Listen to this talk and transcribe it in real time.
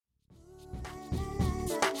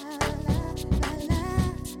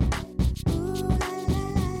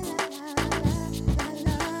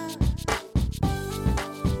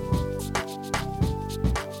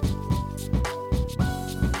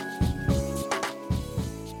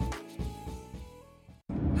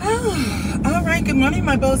Hi, good morning,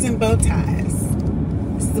 my bows and bow ties.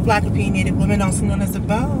 This is the Black Opinionated Woman, also known as a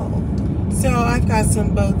bow. So I've got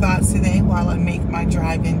some bow thoughts today while I make my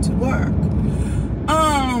drive into work.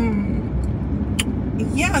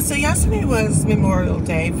 So yesterday was Memorial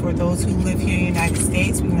Day for those who live here in the United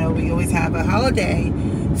States. We know we always have a holiday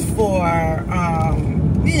for, a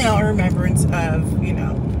remembrance of,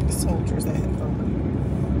 the soldiers that have fallen.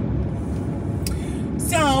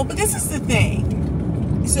 So, but this is the thing.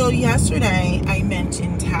 So yesterday I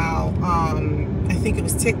mentioned how, I think it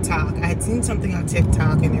was TikTok. I had seen something on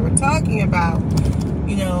TikTok and they were talking about,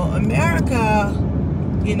 America,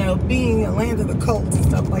 being a land of the cults and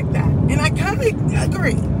stuff like that. And I kind of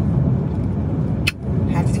agree.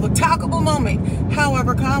 Had to do a talkable moment.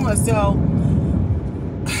 However, so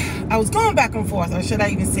I was going back and forth, or should I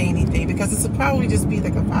even say anything? Because this will probably just be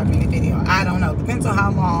like a 5-minute video. I don't know. Depends on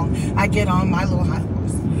how long I get on my little high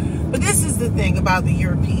horse. But this is the thing about the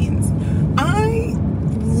Europeans. I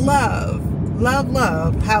love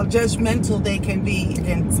how judgmental they can be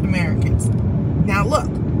against Americans. Now look,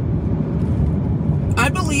 I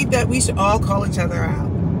believe that we should all call each other out.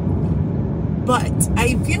 But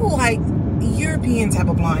I feel like Europeans have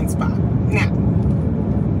a blind spot. Now,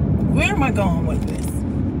 where am I going with this?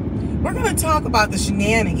 We're going to talk about the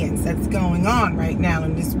shenanigans that's going on right now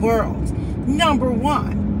in this world. Number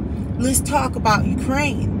one, let's talk about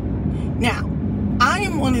Ukraine. Now, I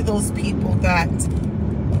am one of those people that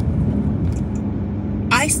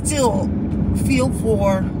I still feel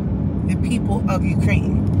for the people of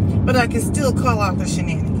Ukraine, but I can still call out the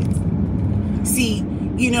shenanigans. See,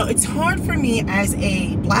 it's hard for me as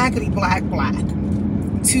a black to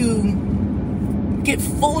get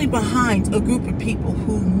fully behind a group of people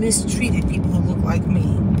who mistreated people who look like me.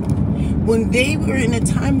 When they were in a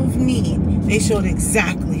time of need, they showed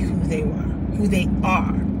exactly who they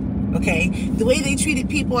are. Okay, the way they treated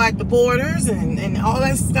people at the borders and all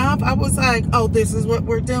that stuff, I was like, oh, this is what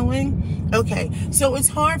we're doing. Okay, so it's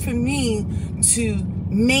hard for me to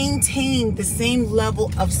maintain the same level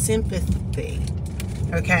of sympathy.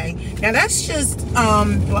 Okay, now that's just,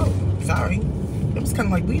 sorry, it was kind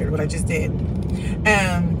of like weird what I just did.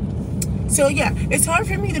 So yeah, it's hard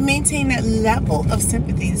for me to maintain that level of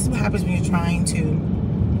sympathy. This is what happens when you're trying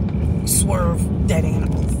to swerve dead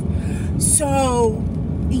animals. So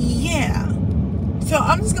yeah, so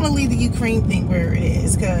I'm just going to leave the Ukraine thing where it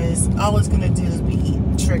is, because all it's going to do is be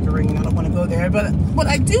triggering, and I don't want to go there. But what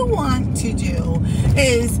I do want to do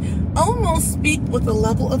is almost speak with a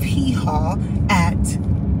level of hee-haw at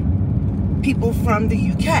people from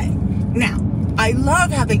the UK. Now, I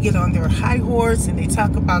love how they get on their high horse and they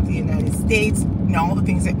talk about the United States and all the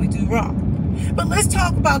things that we do wrong. But let's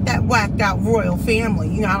talk about that whacked out royal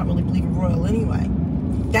family. I don't really believe in royal anyway.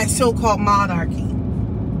 That so-called monarchy.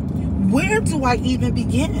 Where do I even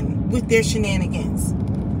begin with their shenanigans?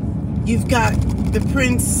 You've got the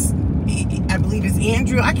prince, I believe it's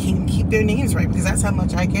Andrew. I can't even keep their names right because that's how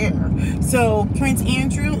much I care. So Prince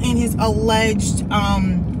Andrew and his alleged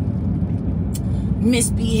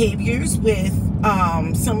misbehaviors with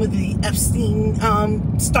some of the Epstein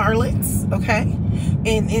starlets, okay?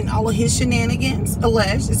 And all of his shenanigans,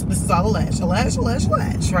 alleged, this is all alleged,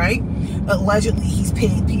 right? Allegedly, he's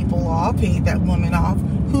paid people off, paid that woman off.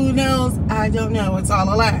 Who knows? I don't know. It's all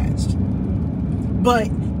alleged. But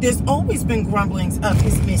there's always been grumblings of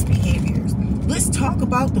his misbehaviors. Let's talk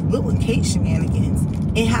about the Will and Kate shenanigans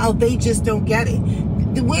and how they just don't get it.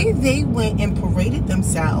 The way they went and paraded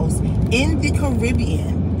themselves in the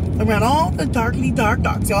Caribbean around all the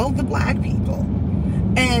darks, all the black people.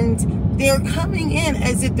 And they're coming in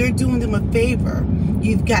as if they're doing them a favor.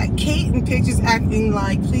 You've got Kate in pictures acting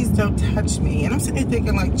like, please don't touch me. And I'm sitting there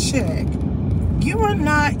thinking like, chick, you are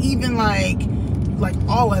not even like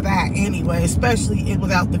all of that anyway, especially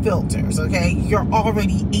without the filters, okay? You're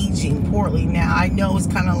already aging poorly now. I know it's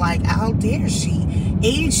kind of like, how dare she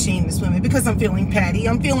age shame this woman, because I'm feeling patty.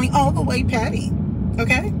 I'm feeling all the way patty,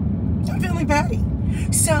 okay? I'm feeling patty.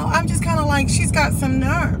 So I'm just kind of like, she's got some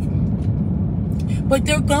nerve. But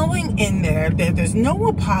they're going in there. There's no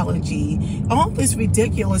apology. All this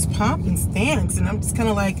ridiculous pomp and stance. And I'm just kind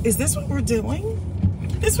of like, is this what we're doing?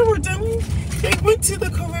 This what we're doing? They went to the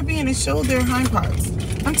Caribbean and showed their hind parts.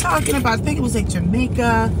 I'm talking about, I think it was like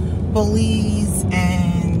Jamaica, Belize,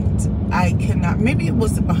 and maybe it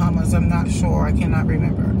was the Bahamas. I'm not sure. I cannot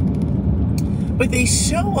remember. But they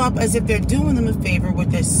show up as if they're doing them a favor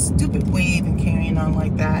with this stupid wave and carrying on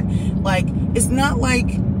like that. Like, it's not like,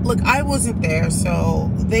 look, I wasn't there,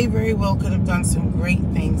 so they very well could have done some great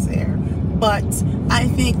things there. But I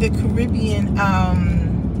think the Caribbean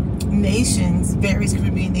nations, various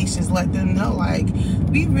Caribbean nations, let them know, like,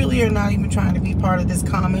 we really are not even trying to be part of this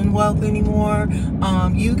Commonwealth anymore.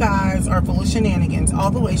 You guys are full of shenanigans,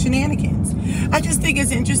 all the way shenanigans. I just think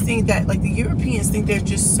it's interesting that, like, the Europeans think they're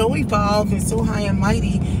just so evolved and so high and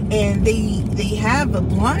mighty, and they have a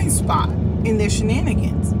blind spot in their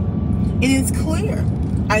shenanigans. It is clear.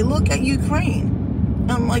 I look at Ukraine.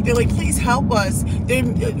 I'm like, they're like, please help us.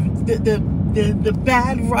 The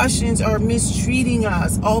bad Russians are mistreating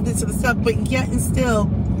us, all this other stuff, but yet and still,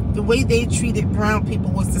 the way they treated brown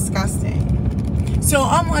people was disgusting. So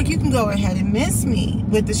I'm like, you can go ahead and miss me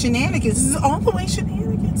with the shenanigans. This is all the way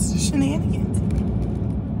shenanigans.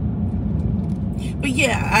 But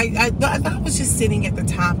yeah, I thought it was just sitting at the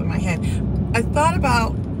top of my head. I thought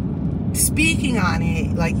about speaking on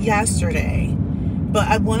it like yesterday, but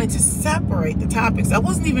I wanted to separate the topics. I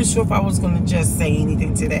wasn't even sure if I was going to just say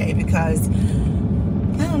anything today, because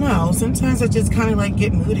I don't know, sometimes I just kind of like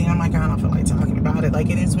get moody. I'm like, I don't feel like talking about it. Like,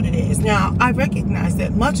 it is what it is. Now, I recognize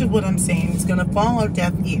that much of what I'm saying is going to fall on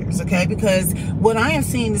deaf ears, okay? Because what I am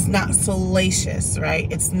saying is not salacious, right?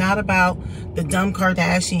 It's not about the dumb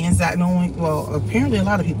Kardashians that no one, well, apparently a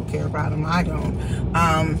lot of people care about them. I don't.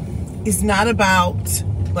 It's not about,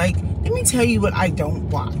 like, let me tell you what I don't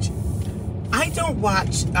watch. I don't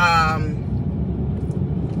watch,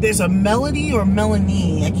 there's a Melody or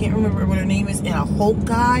Melanie, I can't remember what her name is, and a Hope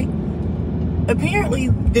guy. Apparently,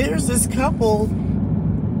 there's this couple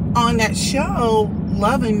on that show,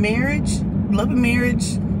 Love and Marriage,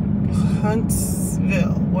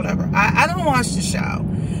 Huntsville, whatever. I don't watch the show.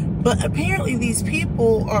 But apparently these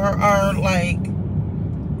people are like,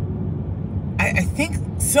 I think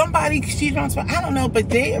somebody cheated on somebody, I don't know, but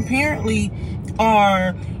they apparently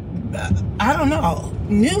are, I don't know,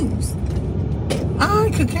 news.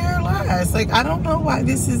 I could care less. Like, I don't know why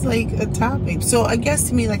this is like a topic. So I guess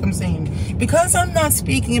to me, like I'm saying, because I'm not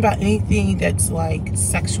speaking about anything that's like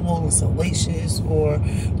sexual and salacious or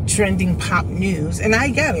trending pop news, and I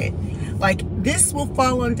get it, like, this will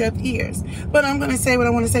fall on deaf ears. But I'm going to say what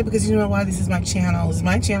I want to say, because you know why? This is my channel. This is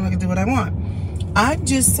my channel. I can do what I want. I'm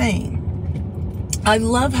just saying, I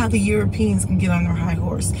love how the Europeans can get on their high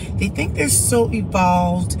horse. They think they're so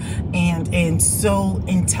evolved and so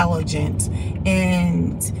intelligent.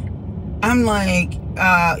 And I'm like,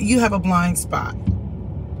 you have a blind spot.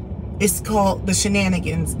 It's called the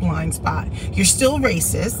shenanigans blind spot. You're still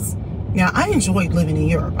racist. Now, I enjoyed living in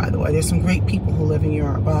Europe, by the way. There's some great people who live in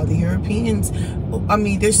Europe. The Europeans, I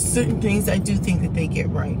mean, there's certain things I do think that they get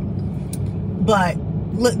right. But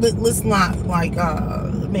let's not, like,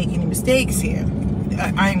 make any mistakes here.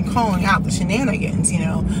 I am calling out the shenanigans, you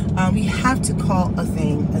know. We have to call a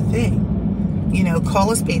thing a thing. You know,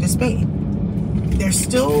 call a spade a spade. They're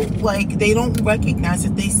still, like, they don't recognize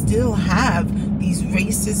that they still have these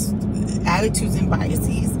racist attitudes and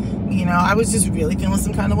biases. You know, I was just really feeling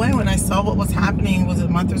some kind of way when I saw what was happening, was it a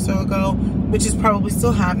month or so ago, which is probably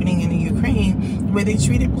still happening in the Ukraine, where they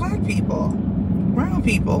treated black people, brown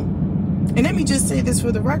people. And let me just say this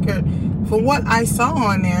for the record, for what I saw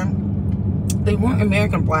on there, they weren't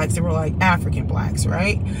American blacks, they were like African blacks,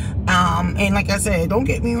 right? And like I said, don't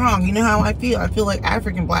get me wrong, you know how I feel. I feel like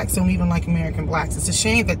African blacks don't even like American blacks. It's a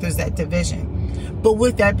shame that there's that division. But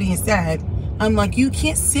with that being said, I'm like, you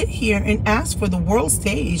can't sit here and ask for the world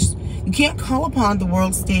stage. You can't call upon the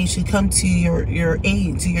world stage to come to your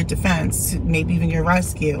aid, to your defense, to maybe even your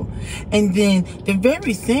rescue. And then the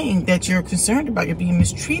very thing that you're concerned about, you're being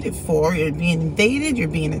mistreated for, you're being invaded, you're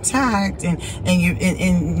being attacked, and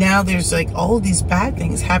now there's like all these bad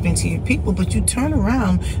things happening to your people, but you turn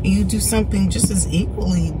around and you do something just as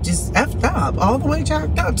equally just effed up, all the way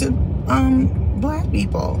jacked up to black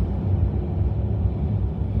people.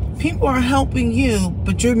 People are helping you,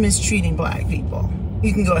 but you're mistreating black people.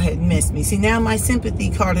 You can go ahead and miss me. See, now my sympathy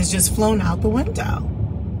card has just flown out the window.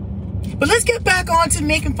 But let's get back on to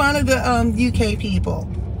making fun of the UK people.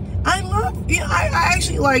 I love, you know, I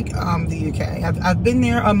actually like the UK. I've been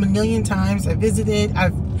there a million times. I visited.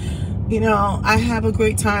 You know, I have a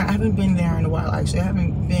great time. I haven't been there in a while, actually. I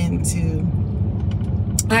haven't been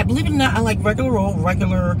to, I believe it or not, I like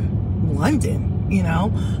regular London, you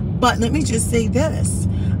know. But let me just say this.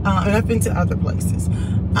 And I've been to other places.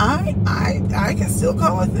 I can still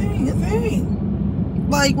call a thing a thing.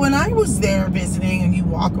 Like when I was there visiting and you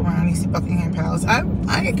walk around, you see Buckingham Palace,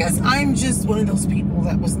 I guess I'm just one of those people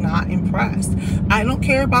that was not impressed. I don't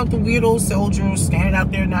care about the weird old soldiers standing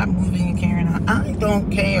out there not moving and carrying on. I don't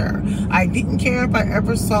care. I didn't care if I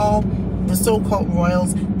ever saw the so-called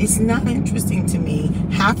royals, it's not interesting to me.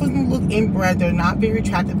 Half of them look inbred. They're not very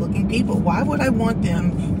attractive looking people. Why would I want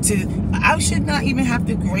them to? I should not even have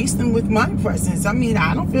to grace them with my presence. I mean,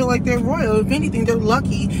 I don't feel like they're royal. If anything, they're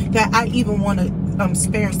lucky that I even want to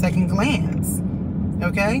spare a second glance.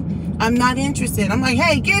 Okay, I'm not interested. I'm like,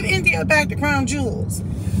 hey, give India back the crown jewels.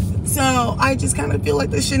 So I just kind of feel like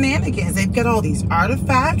the shenanigans. They've got all these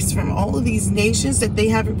artifacts from all of these nations that they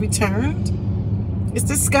haven't returned. It's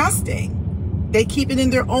disgusting. They keep it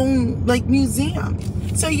in their own like museum.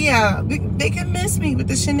 So yeah, they can miss me with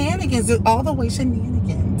the shenanigans, all the way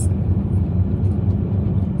shenanigans.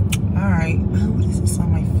 All right, what is this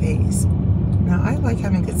on my face? Now I like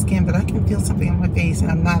having good skin, but I can feel something on my face and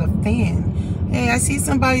I'm not a fan. Hey, I see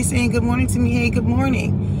somebody saying good morning to me. Hey, good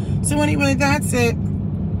morning. So anyway, that's it.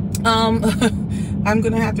 I'm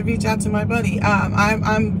gonna have to reach out to my buddy.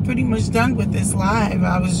 I'm pretty much done with this live.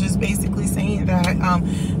 I was just basically saying that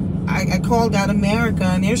I called out America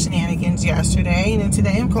and their shenanigans yesterday, and then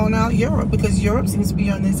today I'm calling out Europe because Europe seems to be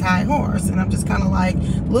on this high horse, and I'm just kind of like,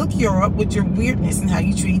 look, Europe, with your weirdness and how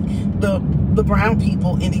you treat the brown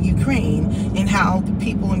people in the Ukraine, and how the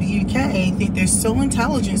people in the UK think they're so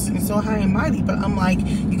intelligent and so high and mighty. But I'm like,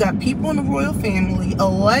 you got people in the royal family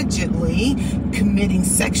allegedly committing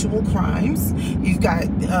sexual crimes. You've got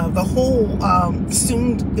the whole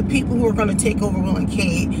soon the people who are going to take over Will and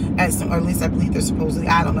Kate, or at least I believe they're supposedly,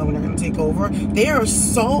 I don't know when they're going to take over. They are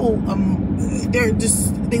so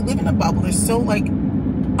they live in a bubble. They're so like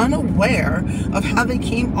unaware of how they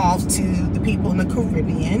came off to the people in the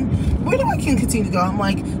Caribbean. Where do I continue to go? I'm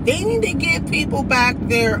like, they need to give people back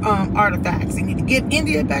their artifacts. They need to give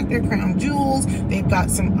India back their crown jewels. They've got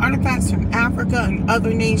some artifacts from Africa and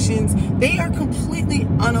other nations. They are completely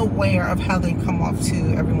unaware of how they come off to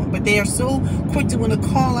everyone, but they are so quick to want to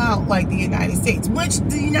call out like the United States, which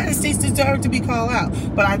the United States deserve to be called out.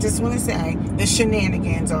 But I just want to say the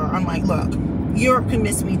shenanigans are, I'm like, look, Europe can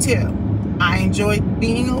miss me too. I enjoyed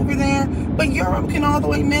being over there, but Europe can all the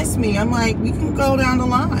way miss me. I'm like, we can go down the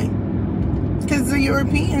line. Because the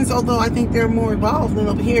Europeans, although I think they're more involved than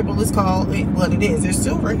over here, but let's call it what it is. They're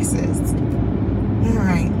still racist. All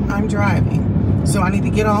right, I'm driving. So I need to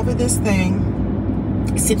get off of this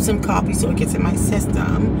thing, sip some coffee so it gets in my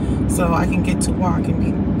system, so I can get to work and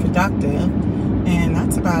be productive. And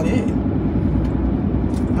that's about it.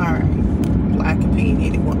 All right, Black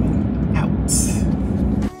opinionated woman.